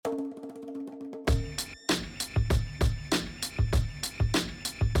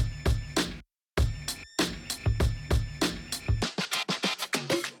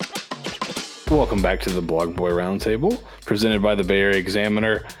Welcome back to the Blog Boy Roundtable, presented by the Bay Area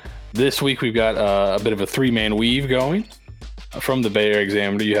Examiner. This week we've got a bit of a three-man weave going. From the Bay Area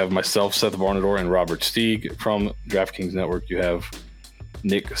Examiner, you have myself, Seth Barnador, and Robert Steeg. From DraftKings Network, you have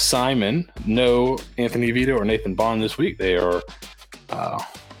Nick Simon. No Anthony Vito or Nathan Bond this week. They are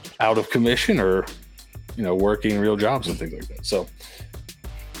out of commission or, working real jobs and things like that. So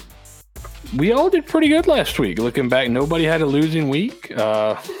we all did pretty good last week. Looking back, nobody had a losing week.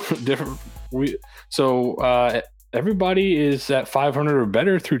 Everybody is at 500 or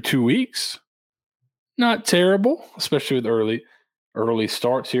better through 2 weeks. Not terrible, especially with early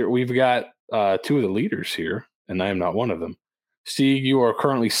starts here. We've got two of the leaders here, and I am not one of them. Steeg, you are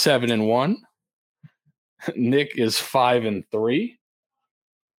currently 7-1. Nick is 5-3.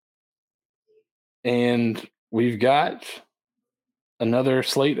 And we've got another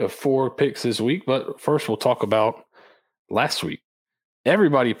slate of 4 picks this week. But first, we'll talk about last week.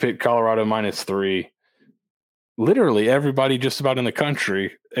 Everybody picked Colorado -3. Literally everybody just about in the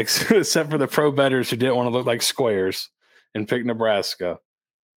country, except for the pro bettors who didn't want to look like squares and pick Nebraska.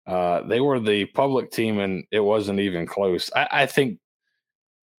 They were the public team, and it wasn't even close. I think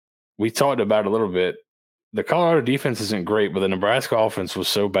we talked about it a little bit. The Colorado defense isn't great, but the Nebraska offense was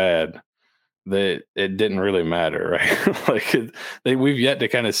so bad that it didn't really matter, right? We've yet to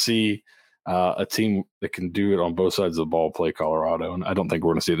kind of see a team that can do it on both sides of the ball play Colorado, and I don't think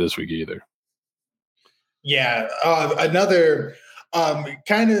we're going to see it this week either. Yeah, another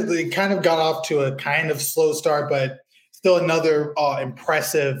kind of got off to a kind of slow start, but still another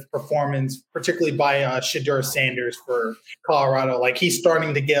impressive performance, particularly by Shedeur Sanders for Colorado. Like, he's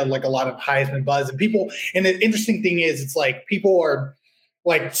starting to get like a lot of Heisman buzz, and the interesting thing is, it's like people are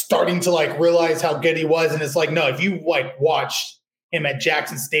like starting to like realize how good he was, and it's like, no, if you like watched him at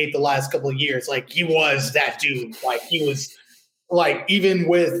Jackson State the last couple of years, like, he was that dude. Like, he was like, even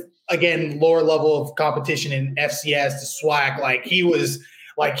with, again, lower level of competition in FCS, the SWAC, he was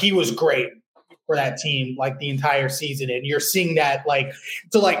great for that team, like, the entire season. And you're seeing that,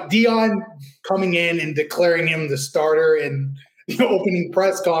 Deion coming in and declaring him the starter in the opening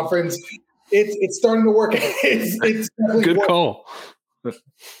press conference, it's starting to work. It's good call.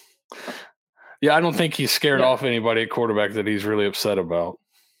 Yeah, I don't think he's scared off anybody at quarterback that he's really upset about.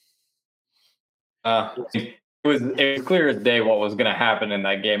 It was clear as day what was going to happen in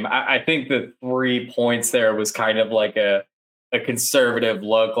that game. I think the 3 points there was kind of like a conservative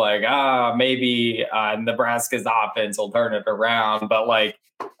look, like, maybe Nebraska's offense will turn it around. But I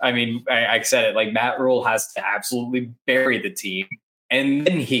said it, like, Matt Rule has to absolutely bury the team, and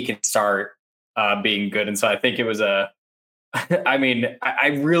then he can start being good. And so I think it was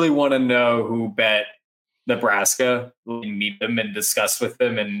I really want to know who bet Nebraska, meet them and discuss with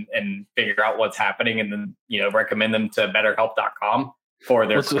them and figure out what's happening, and then, recommend them to betterhelp.com for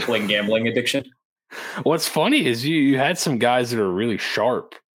their crippling gambling addiction. What's funny is you had some guys that are really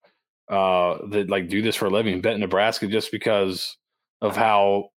sharp that do this for a living, bet Nebraska, just because of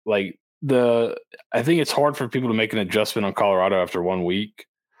how I think it's hard for people to make an adjustment on Colorado after 1 week.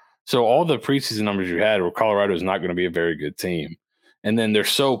 So all the preseason numbers you had were Colorado is not going to be a very good team. And then they're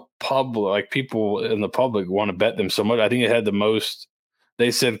so public, people in the public want to bet them so much. I think it had the most.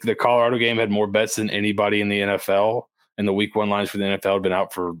 They said the Colorado game had more bets than anybody in the NFL, and the week 1 lines for the NFL had been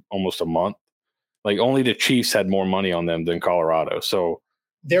out for almost a month. Only the Chiefs had more money on them than Colorado. So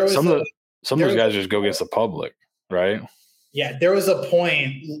some of those guys just go against the public, right? Yeah, there was a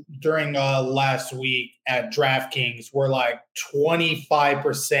point during last week at DraftKings where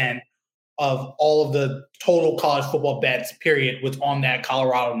 25% of all of the total college football bets, period, was on that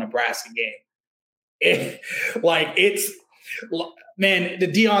Colorado-Nebraska game. The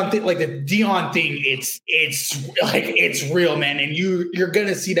Deion thing, it's real, man. And you're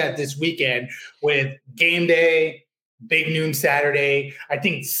gonna see that this weekend with game day, big noon Saturday. I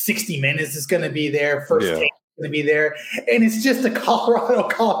think 60 Minutes is gonna be there. First Take is gonna be there, and it's just a Colorado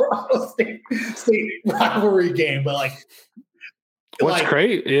State rivalry game. But what's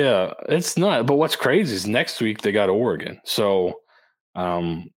crazy? Yeah, it's not. But what's crazy is next week they got Oregon, so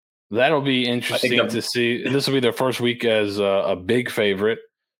that'll be interesting to see. This will be their first week as a big favorite,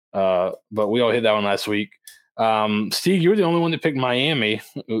 but we all hit that one last week. Steve, you were the only one that picked Miami.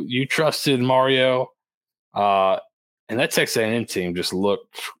 You trusted Mario, and that Texas A&M team just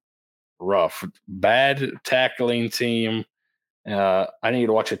looked rough. Bad tackling team. I needed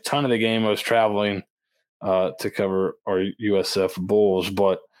to watch a ton of the game. I was traveling to cover our USF Bulls,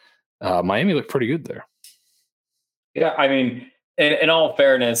 but Miami looked pretty good there. Yeah, in all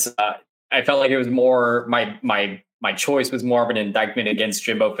fairness, I felt like it was more my my choice was more of an indictment against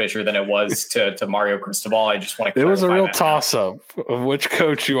Jimbo Fisher than it was to Mario Cristobal. I just want to. It was a real toss-up of which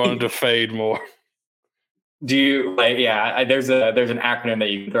coach you wanted to fade more. Do you like? Yeah, there's an acronym that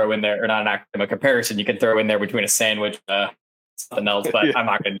you can throw in there, or not an acronym, a comparison you can throw in there between a sandwich, something else. But yeah. I'm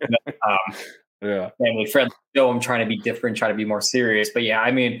not going to do that. Family friendly. So I'm trying to be different, trying to be more serious. But yeah,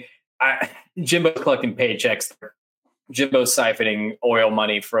 I mean, Jimbo's collecting paychecks. Jimbo's siphoning oil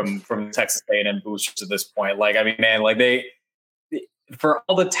money from Texas A&M boosters at this point. Like, I mean, man, like for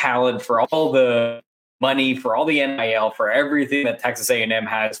all the talent, for all the money, for all the NIL, for everything that Texas A&M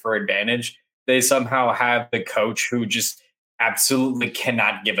has for advantage, they somehow have the coach who just absolutely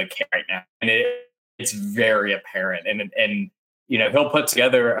cannot give a care right now. And it's very apparent. And you know, he'll put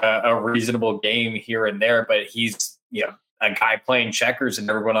together a reasonable game here and there, but he's, you know, a guy playing checkers and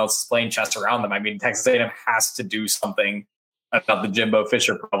everyone else is playing chess around them. I mean, Texas A&M has to do something about the Jimbo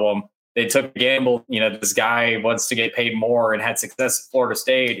Fisher problem. They took a gamble. You know, this guy wants to get paid more and had success at Florida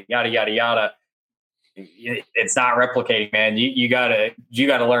State, yada, yada, yada. It's not replicating, man. You gotta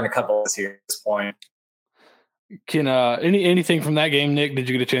learn a couple of this here at this point. Can anything from that game, Nick? Did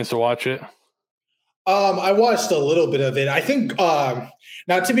you get a chance to watch it? I watched a little bit of it. I think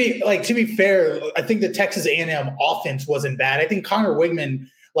now to be fair, I think the Texas A&M offense wasn't bad. I think Connor Wigman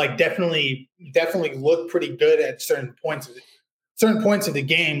definitely looked pretty good at certain points of the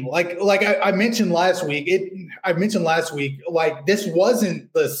game. Like I mentioned last week, like this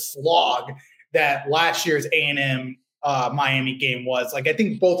wasn't the slog that last year's A&M Miami game was. Like I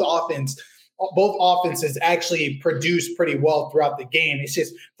think both offenses actually produced pretty well throughout the game. It's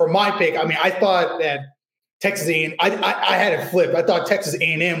just for my pick. I mean, I thought that Texas A&M. I had it flipped. I thought Texas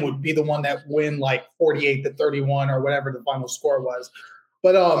A&M would be the one that win like 48-31 or whatever the final score was.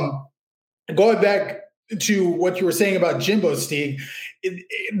 But going back to what you were saying about Jimbo, Steeg,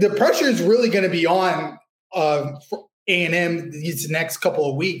 the pressure is really going to be on for A&M these next couple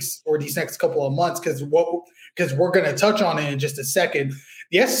of weeks or these next couple of months because we're going to touch on it in just a second.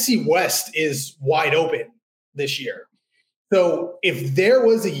 The SEC West is wide open this year. So if there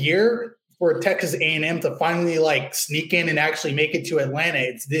was a year for Texas A&M to finally sneak in and actually make it to Atlanta,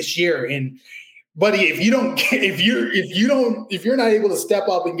 it's this year. And buddy, if you're not able to step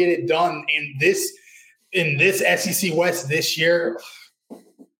up and get it done in this SEC West this year,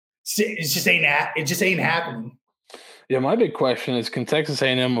 it just ain't happening. Yeah, my big question is, can Texas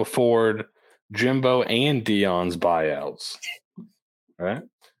A&M afford Jimbo and Deion's buyouts? Right?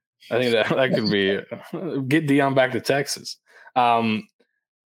 I think that could be get Deion back to Texas.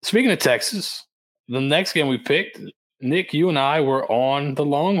 Speaking of Texas, the next game we picked, Nick, you and I were on the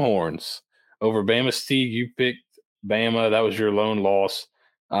Longhorns over Bama. Steeg, you picked Bama. That was your lone loss.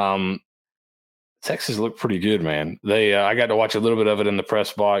 Texas looked pretty good, man. I got to watch a little bit of it in the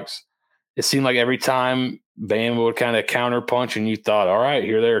press box. It seemed like every time Bama would kind of counter punch and you thought, all right,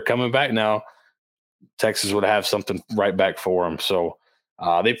 here they're coming back now, Texas would have something right back for them. So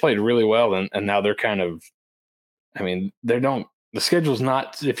they played really well, and now they're kind of – I mean, the schedule's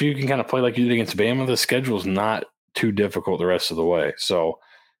not – if you can kind of play like you did against Bama, the schedule's not too difficult the rest of the way. So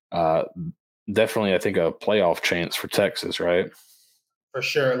definitely I think a playoff chance for Texas, right? For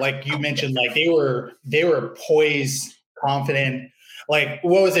sure. Like you mentioned, they were poised, confident. Like,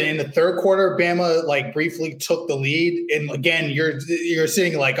 what was it in the third quarter? Bama briefly took the lead, and again, you're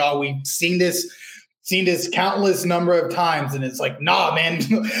sitting like, oh, we've seen this countless number of times, and it's like, nah, man.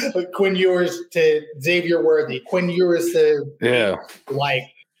 Quinn Ewers to Xavier Worthy, Quinn Ewers to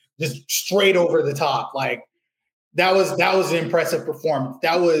just straight over the top. Like that was an impressive performance.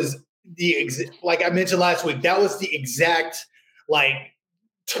 That was like I mentioned last week. That was the exact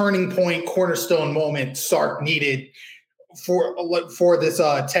turning point, cornerstone moment Sark needed for this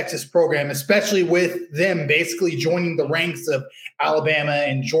Texas program, especially with them basically joining the ranks of Alabama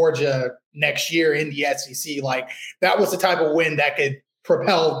and Georgia next year in the SEC. Like that was the type of win that could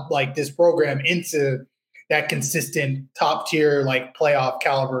propel this program into that consistent top tier, playoff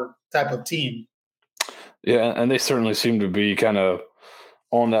caliber type of team. Yeah. And they certainly seem to be kind of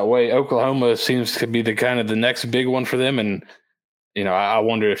on that way. Oklahoma seems to be the next big one for them. And, I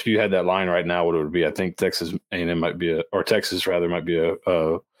wonder if you had that line right now, what it would be. I think Texas A&M might be a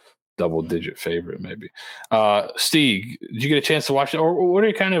double-digit favorite, maybe. Steeg, did you get a chance to watch it, or what are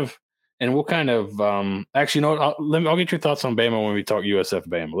you kind of? And we'll kind of actually, I'll get your thoughts on Bama when we talk USF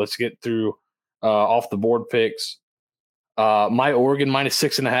Bama. Let's get through off the board picks. My Oregon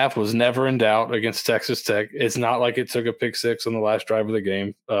 -6.5 was never in doubt against Texas Tech. It's not like it took a pick six on the last drive of the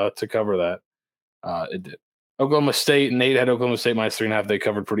game to cover that. It did. Oklahoma State, Nate had Oklahoma State -3.5. They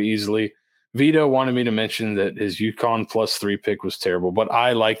covered pretty easily. Vito wanted me to mention that his UConn +3 pick was terrible, but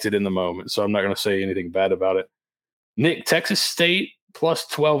I liked it in the moment, so I'm not going to say anything bad about it. Nick, Texas State plus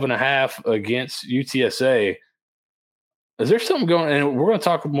 12.5 against UTSA. Is there something going? And we're going to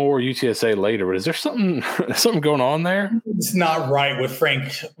talk more UTSA later. But is there something going on there? It's not right with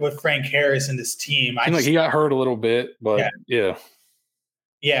Frank Harris and his team. Like he got hurt a little bit, but yeah.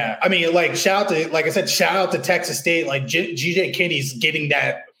 Yeah, I mean, like shout out to Texas State. Like GJ Kinney's getting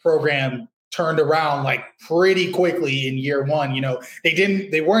that program turned around like pretty quickly in year one.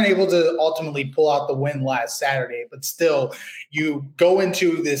 They weren't able to ultimately pull out the win last Saturday, but still, you go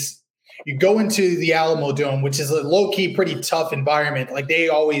into the Alamo Dome, which is a low key pretty tough environment. Like they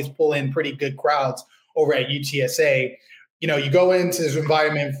always pull in pretty good crowds over at UTSA. You go into this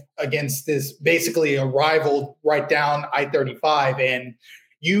environment against this basically a rival right down I-35, and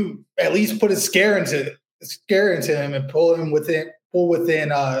you at least put a scare into him and pull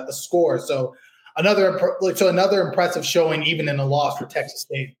within a score. So another impressive showing, even in a loss for Texas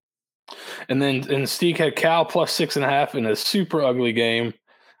State. And Steeg had Cal plus 6.5 in a super ugly game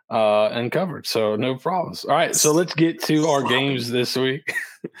and covered. So no problems. All right, so let's get to our games this week.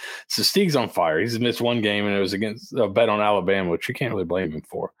 So Steeg's on fire. He's missed one game, and it was against a bet on Alabama, which you can't really blame him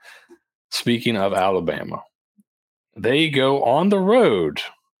for. Speaking of Alabama, they go on the road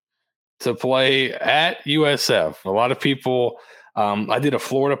to play at USF. A lot of people, I did a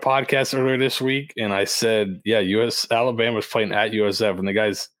Florida podcast earlier this week, and I said, Alabama's playing at USF, and the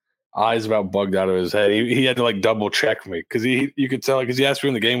guy's eyes about bugged out of his head. He had to like double check me because you could tell, because he asked me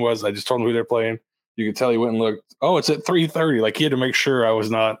when the game was. I just told him who they're playing. You could tell he went and looked. Oh, it's at 3:30. Like he had to make sure I was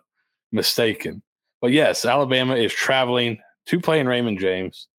not mistaken. But yes, Alabama is traveling to play in Raymond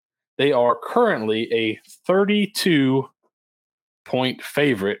James. They are currently a 32-point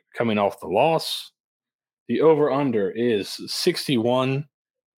favorite coming off the loss. The over-under is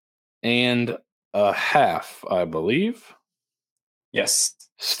 61.5, I believe. Yes.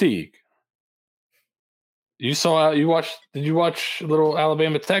 Steeg, did you watch a little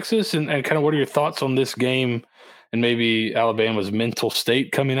Alabama, Texas, and kind of what are your thoughts on this game and maybe Alabama's mental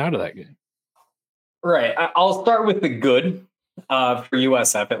state coming out of that game? Right. I'll start with the good for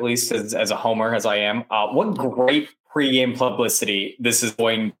USF, at least as a homer as I am. What great pregame publicity this is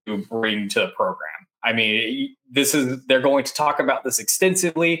going to bring to the program. I mean, they're going to talk about this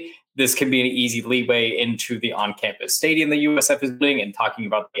extensively. This can be an easy leeway into the on-campus stadium that USF is doing and talking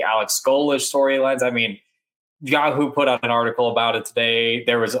about the Alex Golish storylines. I mean, Yahoo put out an article about it today.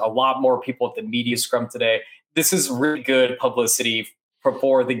 There was a lot more people at the media scrum today. This is really good publicity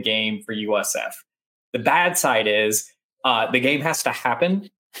before the game for USF. The bad side is the game has to happen,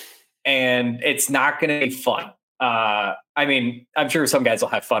 and it's not going to be fun. I mean, I'm sure some guys will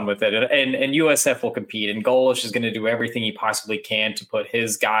have fun with it, and USF will compete, and Golish is going to do everything he possibly can to put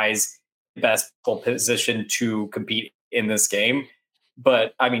his guys in the best position to compete in this game.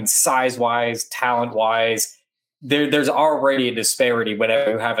 But I mean, size-wise, talent-wise, there's already a disparity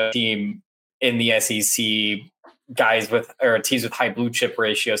whenever you have a team in the SEC, teams with high blue chip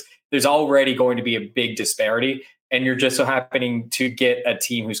ratios. There's already going to be a big disparity. And you're just so happening to get a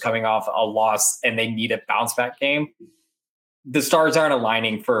team who's coming off a loss and they need a bounce back game. The stars aren't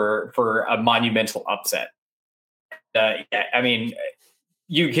aligning for a monumental upset. I mean,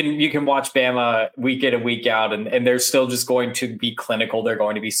 you can watch Bama week in and week out, and they're still just going to be clinical. They're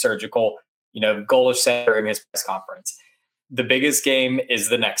going to be surgical. Golish said during his press conference, the biggest game is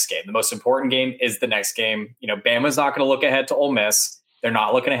the next game. The most important game is the next game. Bama's not going to look ahead to Ole Miss. They're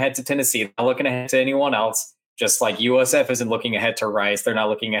not looking ahead to Tennessee. They're not looking ahead to anyone else. Just like USF isn't looking ahead to Rice, they're not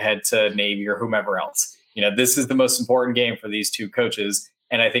looking ahead to Navy or whomever else. This is the most important game for these two coaches,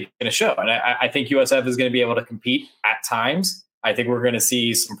 and I think it's going to show. And I think USF is going to be able to compete at times. I think we're going to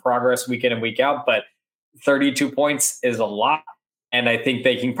see some progress week in and week out, but 32 points is a lot, and I think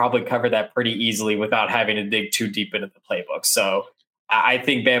they can probably cover that pretty easily without having to dig too deep into the playbook. So I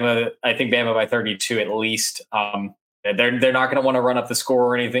think Bama by 32 at least. They're not going to want to run up the score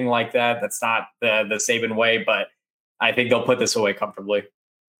or anything like that. That's not the Saban way, but I think they'll put this away comfortably.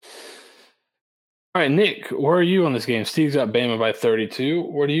 All right, Nick, where are you on this game? Steve's got Bama by 32.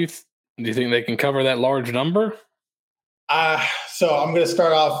 Where do you think they can cover that large number? So I'm going to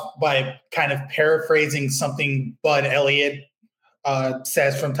start off by kind of paraphrasing something Bud Elliott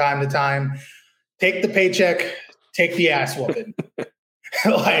says from time to time. Take the paycheck, take the ass whooping.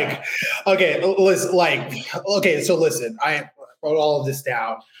 So listen, I wrote all of this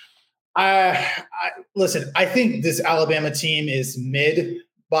down. I think this Alabama team is mid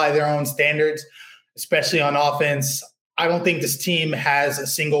by their own standards, especially on offense. I don't think this team has a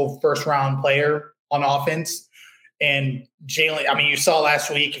single first-round player on offense. And Jalen, I mean, you saw last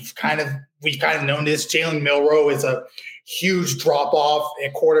week, we've kind of known this. Jalen Milroe is a huge drop off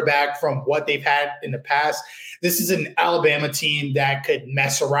at quarterback from what they've had in the past. This is an Alabama team that could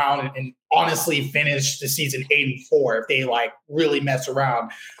mess around and honestly finish the season 8-4 if they like really mess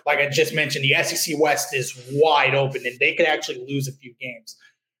around. Like I just mentioned, the SEC West is wide open and they could actually lose a few games.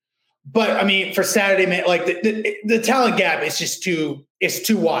 But I mean, for Saturday, man, like the talent gap is just too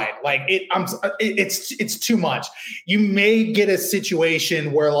wide. Like it's too much. You may get a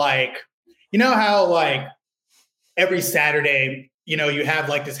situation where like, you know how like every Saturday, you know, you have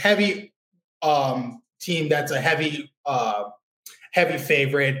like this heavy team that's a heavy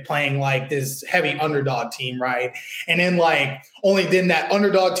favorite playing like this heavy underdog team, right? And then like only then that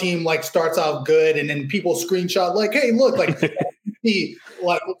underdog team like starts out good, and then people screenshot like, hey, look, like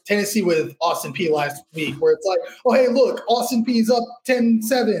like Tennessee with Austin Peay last week, where it's like, oh, hey, look, Austin Peay's up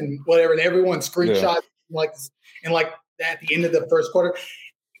 10-7, whatever, and everyone screenshot like at the end of the first quarter.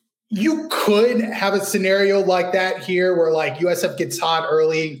 You could have a scenario like that here where like USF gets hot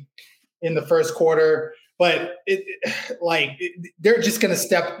early in the first quarter, but they're just going to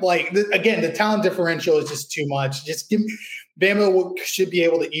step again, the talent differential is just too much. Just Bama should be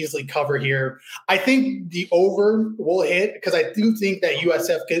able to easily cover here. I think the over will hit because I do think that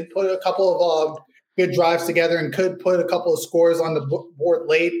USF could put a couple of good drives together and could put a couple of scores on the board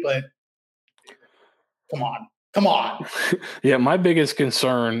late, but come on. Yeah, my biggest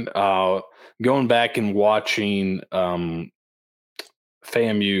concern going back and watching FAMU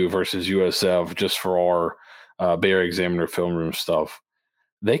versus USF just for our Bay Area Examiner film room stuff,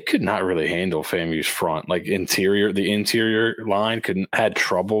 they could not really handle FAMU's front. Like the interior line had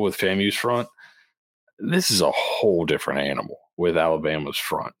trouble with FAMU's front. This is a whole different animal with Alabama's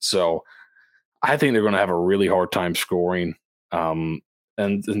front. So I think they're going to have a really hard time scoring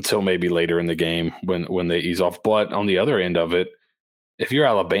and until maybe later in the game when they ease off. But on the other end of it, if you're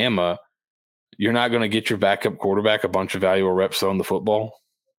Alabama, you're not going to get your backup quarterback a bunch of valuable reps throwing the football.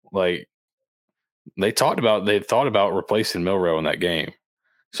 Like they thought about replacing Milroe in that game.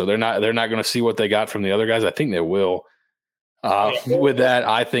 So they're not going to see what they got from the other guys. I think they will. With that,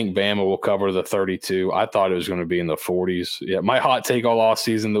 I think Bama will cover the 32. I thought it was going to be in the 40s. Yeah, my hot take all off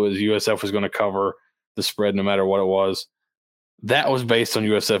season was USF was going to cover the spread no matter what it was. That was based on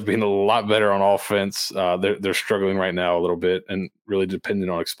USF being a lot better on offense. They're struggling right now a little bit and really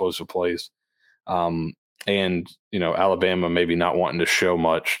dependent on explosive plays. And Alabama maybe not wanting to show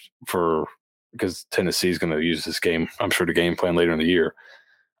much because Tennessee is going to use this game, I'm sure, to game plan later in the year.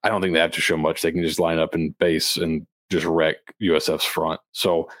 I don't think they have to show much. They can just line up in base and just wreck USF's front.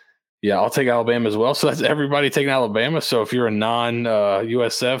 So, yeah, I'll take Alabama as well. So that's everybody taking Alabama. So if you're a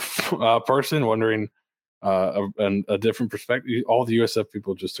non-USF person wondering a different perspective, all the USF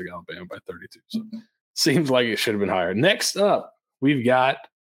people just took Alabama by 32. So seems like it should have been higher. Next up, we've got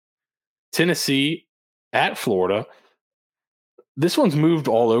Tennessee at Florida. This one's moved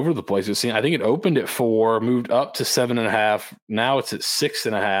all over the place. I think it opened at 4, moved up to 7.5. Now it's at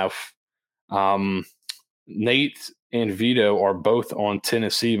 6.5. Nate and Vito are both on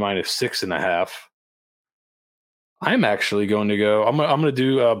Tennessee minus 6.5. I'm actually going to go. I'm going to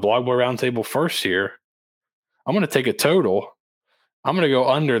do a Blog Boy Roundtable first here. I'm going to take a total. I'm going to go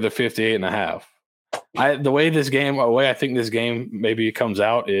under the 58.5. The way I think this game maybe comes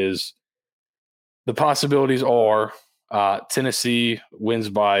out is the possibilities are Tennessee wins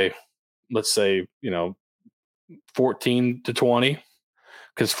by, let's say, 14-20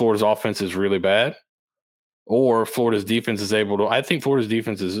 because Florida's offense is really bad, or Florida's defense is able to. I think Florida's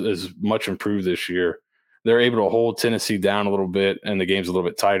defense is much improved this year. They're able to hold Tennessee down a little bit, and the game's a little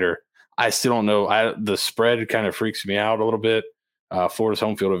bit tighter. I still don't know. The spread kind of freaks me out a little bit. Florida's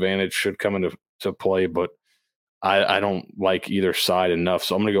home field advantage should come into play, but I don't like either side enough,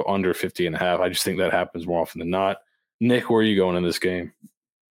 so I'm going to go under 50.5. I just think that happens more often than not. Nick, where are you going in this game?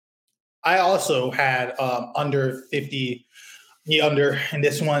 I also had under 50, the under in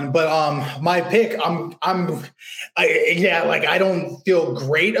this one, but my pick, I don't feel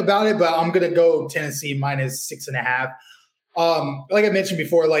great about it, but I'm going to go Tennessee minus 6.5. Like I mentioned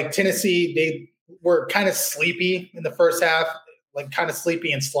before, like Tennessee, they were kind of sleepy in the first half, like kind of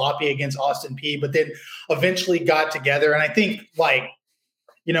sleepy and sloppy against Austin Peay, but then eventually got together. And I think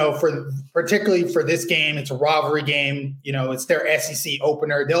particularly for this game, it's a rivalry game. It's their SEC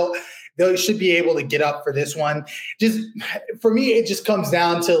opener. They should be able to get up for this one. Just for me, it just comes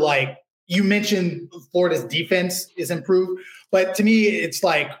down to like you mentioned, Florida's defense is improved, but to me, it's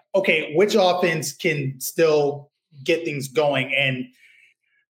like, okay, which offense can still get things going? And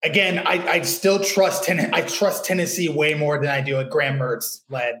again, I still trust Tennessee way more than I do a Graham Mertz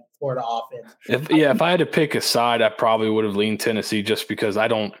led Florida offense. If I had to pick a side, I probably would have leaned Tennessee just because I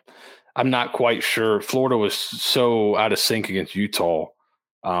don't I'm not quite sure. Florida was so out of sync against Utah.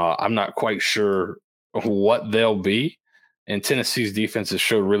 I'm not quite sure what they'll be. And Tennessee's defense has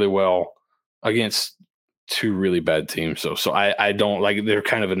showed really well against two really bad teams. So I don't like, they're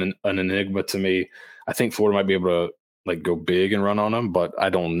kind of an enigma to me. I think Florida might be able to like go big and run on them, but I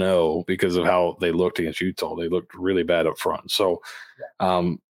don't know because of how they looked against Utah. They looked really bad up front. So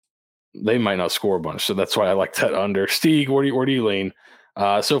they might not score a bunch. So that's why I like that under. Steeg, where do you lean?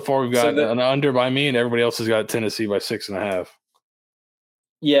 So far we've got an under by me and everybody else has got Tennessee by 6.5.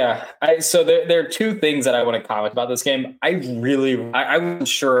 Yeah. So there are two things that I want to comment about this game. I wasn't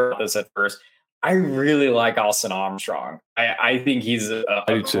sure about this at first. I really like Austin Armstrong. I think he's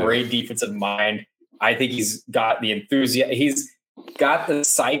a great defensive mind. I think he's got the enthusiasm. He's got the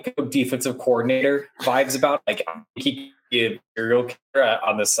psycho defensive coordinator vibes about. Like, he can be a serial killer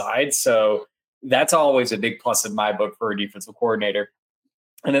on the side. So that's always a big plus in my book for a defensive coordinator.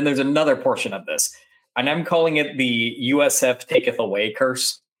 And then there's another portion of this, and I'm calling it the USF taketh away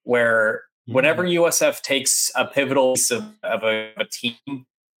curse, where whenever USF takes a pivotal piece of a team,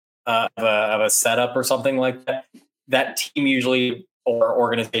 of a setup or something like that, that team usually, or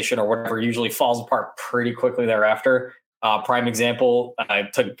organization or whatever, usually falls apart pretty quickly thereafter. Prime example, I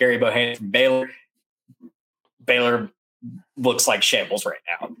took Gary Bohannon from Baylor. Baylor looks like shambles right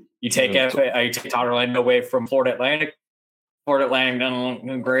now. You take Todd Orlando away from Florida Atlantic. Florida Atlantic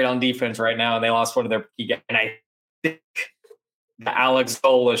done great on defense right now, and they lost one of their key guys. And I think the Alex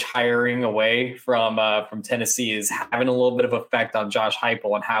Golish hiring away from Tennessee is having a little bit of effect on Josh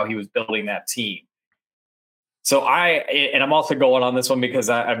Heupel and how he was building that team. So I'm also going on this one because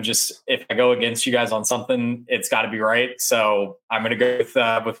I'm just, if I go against you guys on something, it's got to be right. So I'm going to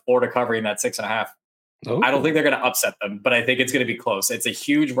go with Florida covering that 6.5. Oh. I don't think they're going to upset them, but I think it's going to be close. It's a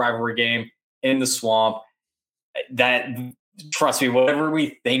huge rivalry game in the swamp. That, trust me, whatever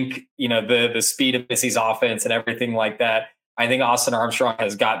we think, the speed of Missy's offense and everything like that, I think Austin Armstrong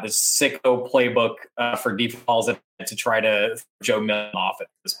has got this sicko playbook for deep balls to try to Joe Milton off at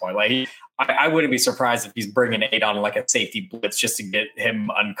this point. Like, I wouldn't be surprised if he's bringing 8 on like a safety blitz just to get him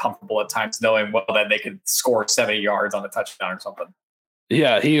uncomfortable at times, knowing that they could score 70 yards on a touchdown or something.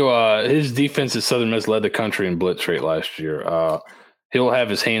 Yeah, his defense at Southern Miss led the country in blitz rate last year. He'll have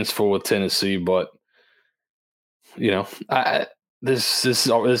his hands full with Tennessee, but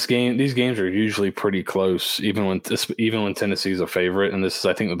these games are usually pretty close, even when Tennessee's a favorite. And this is,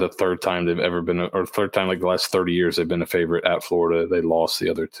 I think, the third time they've ever been, or third time like the last 30 years they've been a favorite at Florida. They lost the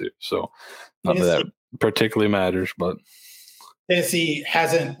other two, so not that particularly matters. But Tennessee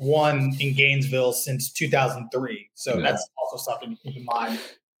hasn't won in Gainesville since 2003, so that's also something to keep in mind.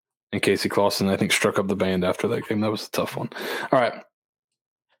 And Casey Clausen, I think, struck up the band after that game. That was a tough one. All right.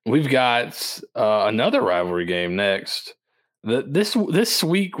 We've got another rivalry game next. This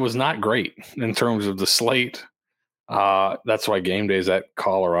week was not great in terms of the slate. That's why game day is at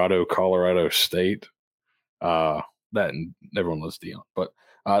Colorado State. That and everyone loves Dion, but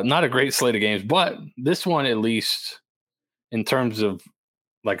not a great slate of games. But this one, at least in terms of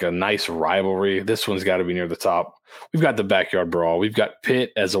like a nice rivalry, this one's got to be near the top. We've got the backyard brawl. We've got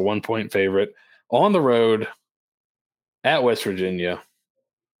Pitt as a 1-point favorite on the road at West Virginia.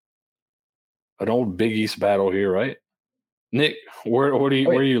 An old Big East battle here, right? Nick, where are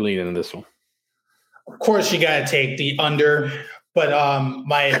you leaning in this one? Of course, you got to take the under, but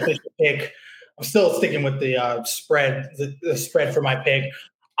my official pick, I'm still sticking with the spread. The spread for my pick,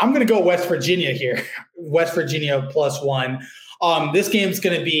 I'm going to go West Virginia here. West Virginia +1. This game's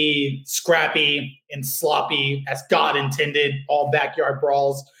going to be scrappy and sloppy, as God intended all backyard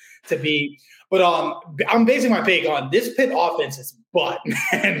brawls to be. But I'm basing my pick on this Pitt offense is butt,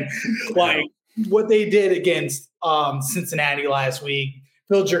 and like what they did against Cincinnati last week.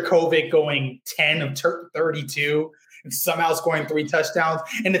 Phil Jurkovec going 10 of 32 and somehow scoring 3 touchdowns.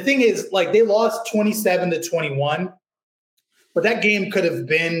 And the thing is, like, they lost 27-21, but that game could have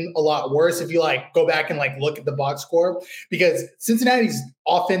been a lot worse if you like go back and like look at the box score, because Cincinnati's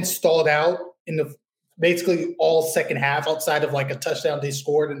offense stalled out in the basically all second half outside of like a touchdown they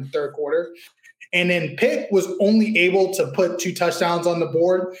scored in the third quarter. And then Pitt was only able to put 2 touchdowns on the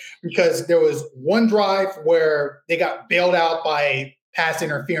board because there was one drive where they got bailed out by pass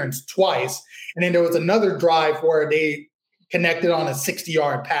interference twice. And then there was another drive where they connected on a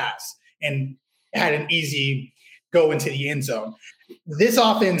 60-yard pass and had an easy go into the end zone. This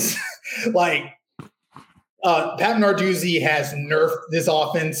offense, like Pat Narduzzi has nerfed this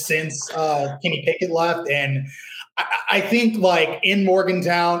offense since Kenny Pickett left. And I think like in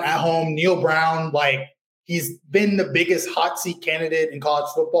Morgantown at home, Neil Brown, like he's been the biggest hot seat candidate in college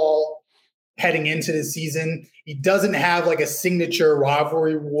football heading into the season. He doesn't have like a signature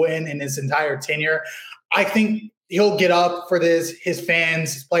rivalry win in his entire tenure. I think he'll get up for this. His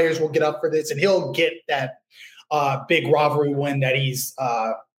fans, his players will get up for this, and he'll get that big rivalry win that he's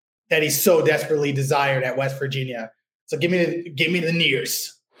so desperately desired at West Virginia. So give me the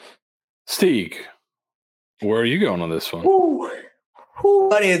Nears. Steeg, where are you going on this one?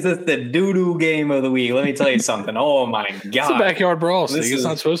 What is this? The doo-doo game of the week. Let me tell you something. Oh my God. It's a backyard brawl, Steeg. It's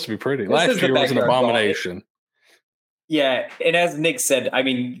not supposed to be pretty. Last year was an abomination. Yeah, and as Nick said, I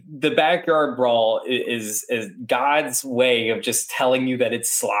mean, the backyard brawl is God's way of just telling you that it's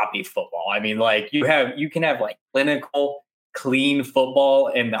sloppy football. I mean, like you can have like clinical, clean football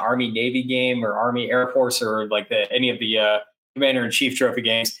in the Army-Navy game or Army-Air Force or like any of the Commander-in-Chief trophy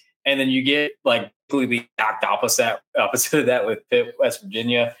games, and then you get like completely opposite of that with Pitt, West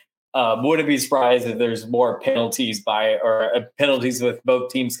Virginia. Wouldn't be surprised if there's more penalties penalties with both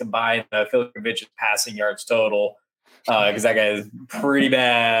teams combined. Filipowic's passing yards total. Because that guy is pretty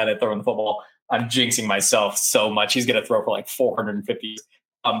bad at throwing the football. I'm jinxing myself so much. He's going to throw for like 450.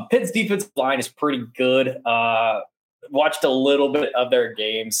 Pitt's defensive line is pretty good. Watched a little bit of their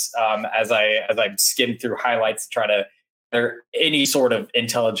games as I skimmed through highlights to try to get any sort of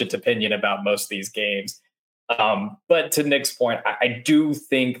intelligent opinion about most of these games. But to Nick's point, I do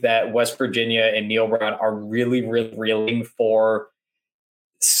think that West Virginia and Neil Brown are really, really reeling for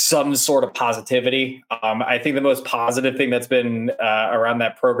some sort of positivity. I think the most positive thing that's been around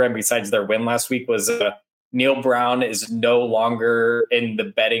that program, besides their win last week, was Neil Brown is no longer in the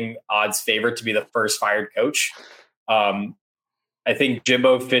betting odds favorite to be the first fired coach. I think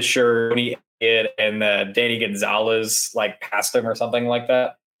Jimbo Fisher, Tony and Danny Gonzalez passed him or something like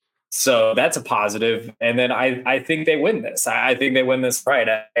that. So that's a positive. And then I think they win this. I think they win this right.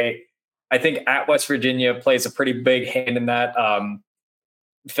 I think at West Virginia plays a pretty big hand in that.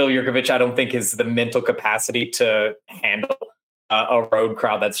 Phil Yurkovich, I don't think has the mental capacity to handle a road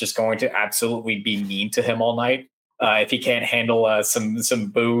crowd that's just going to absolutely be mean to him all night. If he can't handle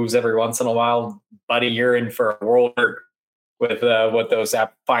some boos every once in a while, buddy, you're in for a world hurt with what those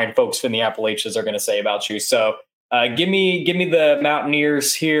fine folks from the Appalachians are going to say about you. So give me the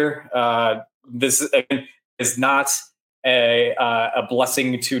Mountaineers here. This is not a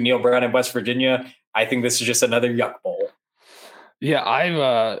blessing to Neil Brown in West Virginia. I think this is just another yuck bowl.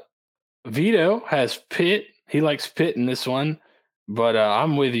 Yeah, Vito has Pitt. He likes Pitt in this one, but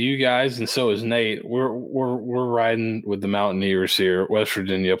I'm with you guys, and so is Nate. We're riding with the Mountaineers here. West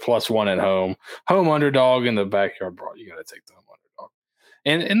Virginia +1 at home underdog in the backyard brawl. You got to take the home underdog.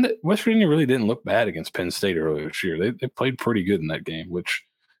 And West Virginia really didn't look bad against Penn State earlier this year. They played pretty good in that game, which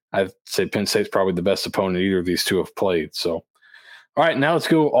I'd say Penn State's probably the best opponent either of these two have played. So, all right, now let's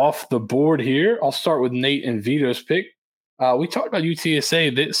go off the board here. I'll start with Nate and Vito's pick. We talked about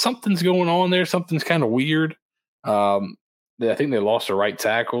UTSA. That something's going on there. Something's kind of weird. I think they lost a right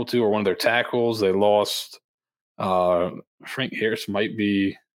tackle too, or one of their tackles. They lost. Frank Harris might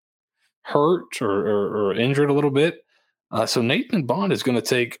be hurt or injured a little bit. So Nathan Bond is going to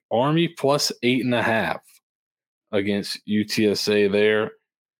take Army +8.5 against UTSA there.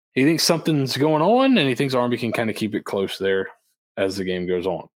 He thinks something's going on, and he thinks Army can kind of keep it close there as the game goes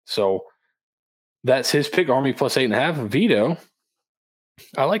on. So that's his pick, Army +8.5. Vito,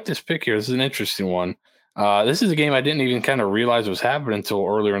 I like this pick here. This is an interesting one. This is a game I didn't even kind of realize was happening until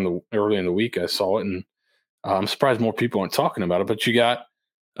early in the week. I saw it, and I'm surprised more people aren't talking about it. But you got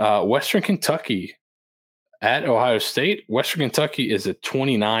Western Kentucky at Ohio State. Western Kentucky is a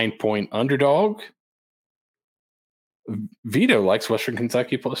 29-point underdog. Vito likes Western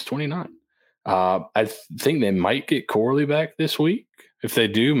Kentucky +29. I think they might get Corley back this week. If they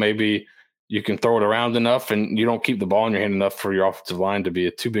do, maybe you can throw it around enough and you don't keep the ball in your hand enough for your offensive line to be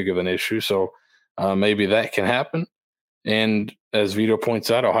too big of an issue. So maybe that can happen. And as Vito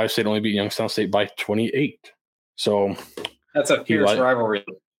points out, Ohio State only beat Youngstown State by 28. So that's a fierce rivalry.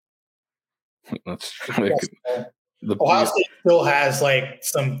 That's Ohio State still has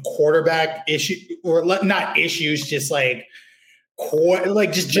some quarterback issue, or not issues, just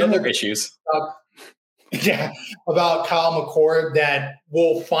just general issues. Yeah, about Kyle McCord that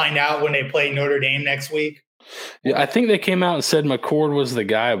we'll find out when they play Notre Dame next week. Yeah, I think they came out and said McCord was the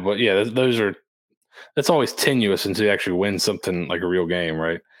guy, but yeah, that's always tenuous until you actually win something like a real game,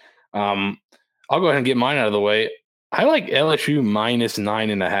 right? I'll go ahead and get mine out of the way. I like LSU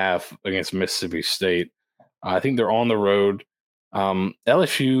 -9.5 against Mississippi State. I think they're on the road.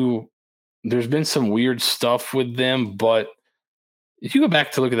 LSU, there's been some weird stuff with them, but if you go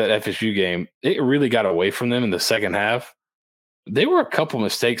back to look at that FSU game, it really got away from them in the second half. They were a couple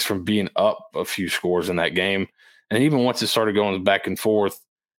mistakes from being up a few scores in that game. And even once it started going back and forth,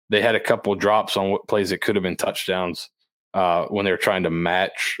 they had a couple drops on what plays that could have been touchdowns when they were trying to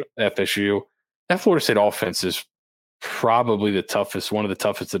match FSU. That Florida State offense is probably one of the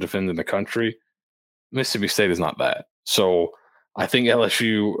toughest to defend in the country. Mississippi State is not that. So I think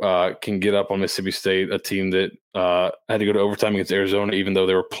LSU can get up on Mississippi State, a team that had to go to overtime against Arizona, even though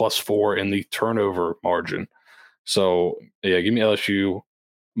they were +4 in the turnover margin. So, yeah, give me LSU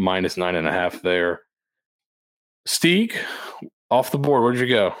 -9.5 there. Steeg, off the board, where'd you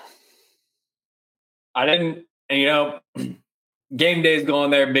go? I didn't, game day's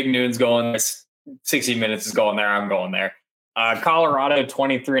going there, Big Noon's going there, 60 Minutes is going there, I'm going there. Colorado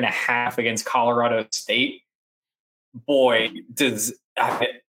 23.5 against Colorado State. Boy,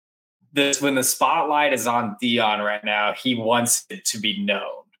 when the spotlight is on Deion right now, he wants it to be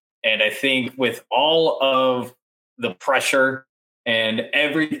known. And I think with all of the pressure and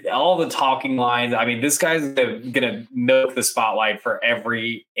all the talking lines, I mean, this guy's going to milk the spotlight for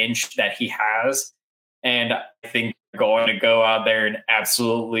every inch that he has. And I think they're going to go out there and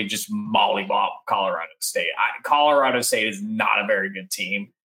absolutely just mollywop Colorado State. Colorado State is not a very good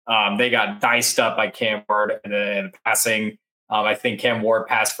team. They got diced up by Cam Ward in the passing. I think Cam Ward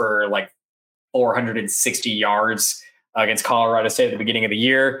passed for like 460 yards against Colorado State at the beginning of the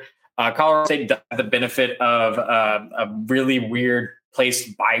year. Colorado State does have the benefit of a really weird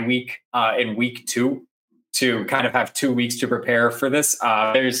placed bye week in week 2 to kind of have 2 weeks to prepare for this.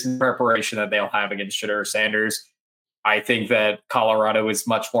 There's preparation that they'll have against Shedeur Sanders. I think that Colorado is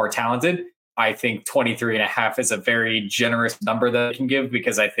much more talented. I think 23.5 is a very generous number that I can give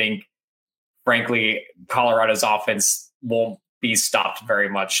because I think, frankly, Colorado's offense won't be stopped very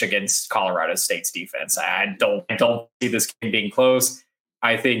much against Colorado State's defense. I don't see this game being close.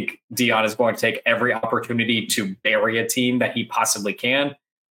 I think Deion is going to take every opportunity to bury a team that he possibly can.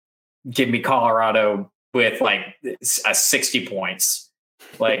 Give me Colorado with like a 60 points.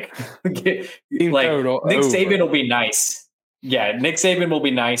 Like Nick Saban will be nice. Yeah, Nick Saban will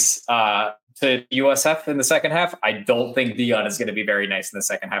be nice to USF in the second half. I don't think Deion is going to be very nice in the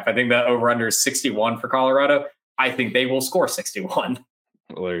second half. I think the over-under is 61 for Colorado. I think they will score 61.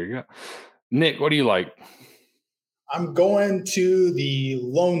 Well, there you go. Nick, what do you like? I'm going to the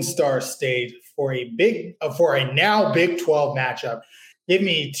Lone Star State for a now Big 12 matchup. Give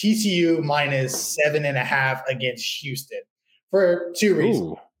me TCU -7.5 against Houston for two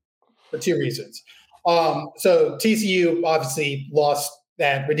reasons. So TCU obviously lost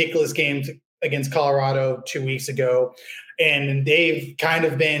that ridiculous game against Colorado 2 weeks ago, and they've kind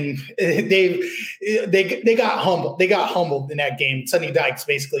of been they got humbled. They got humbled in that game. Sonny Dykes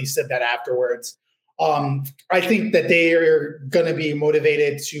basically said that afterwards. I think that they are going to be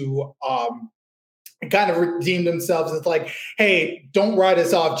motivated to kind of redeem themselves. It's like, hey, don't write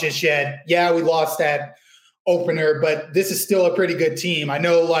us off just yet. Yeah, we lost that opener, but this is still a pretty good team. I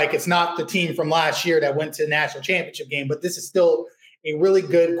know, like, it's not the team from last year that went to the national championship game, but this is still a really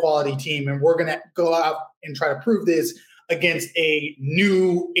good quality team, and we're going to go out and try to prove this against a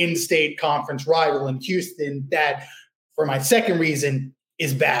new in-state conference rival in Houston that, for my second reason,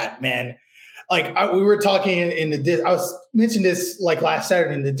 is bad, man. Like we were talking I was mentioning this like last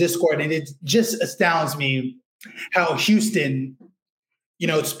Saturday in the Discord, and it just astounds me how Houston,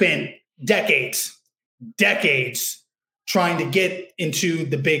 spent decades trying to get into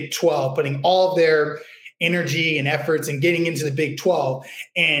the Big 12, putting all of their energy and efforts and getting into the Big 12.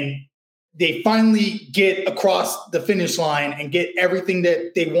 And they finally get across the finish line and get everything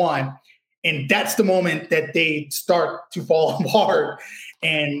that they want. And that's the moment that they start to fall apart.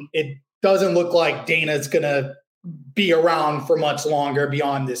 And it doesn't look like Dana's going to be around for much longer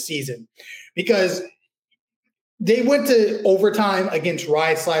beyond this season, because they went to overtime against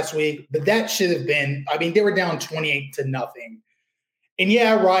Rice last week, but that should have been, they were down 28-0. And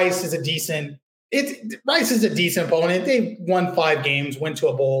yeah, Rice is a decent opponent. They won 5 games, went to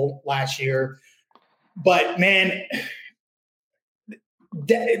a bowl last year, but man,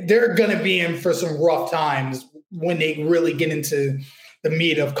 they're going to be in for some rough times when they really get into the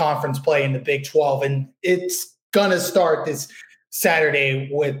meat of conference play in the Big 12. And it's going to start this Saturday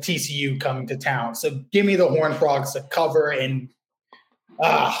with TCU coming to town. So give me the Horned Frogs to cover. And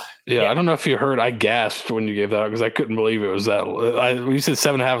I don't know if you heard, I gasped when you gave that because I couldn't believe it was that. When you said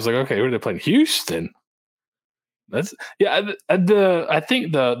 7.5, I was like, okay, who are they playing? Houston. I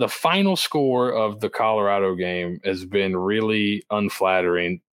think the final score of the Colorado game has been really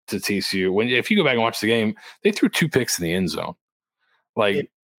unflattering to TCU. If you go back and watch the game, they threw 2 picks in the end zone.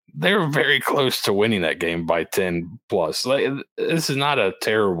 They were very close to winning that game by 10 plus. This is not a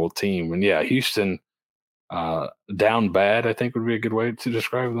terrible team. And yeah, Houston down bad, I think would be a good way to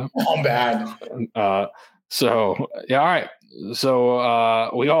describe them. Down bad. So, yeah, all right.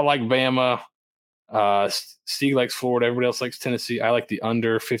 So we all like Bama. Steeg likes Florida. Everybody else likes Tennessee. I like the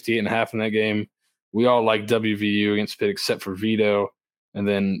under 58.5 in that game. We all like WVU against Pitt except for Vito. And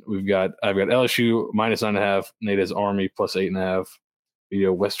then I've got LSU minus 9.5. Nate has Army plus 8.5.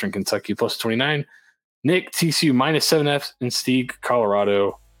 Vito Western Kentucky plus 29. Nick TCU minus 7.5 and Steeg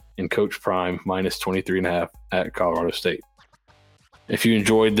Colorado and Coach Prime minus 23.5 at Colorado State. If you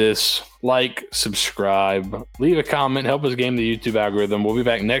enjoyed this, like, subscribe, leave a comment, help us game the YouTube algorithm. We'll be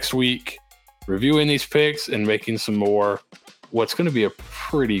back next week reviewing these picks and making some more. What's going to be a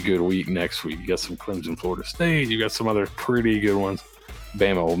pretty good week next week. You got some Clemson, Florida State. You got some other pretty good ones.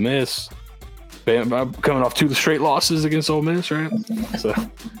 Bama, Ole Miss. Bama coming off 2 straight losses against Ole Miss, right? So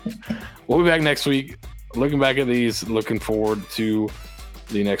we'll be back next week. Looking back at these, looking forward to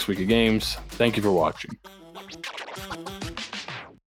the next week of games. Thank you for watching.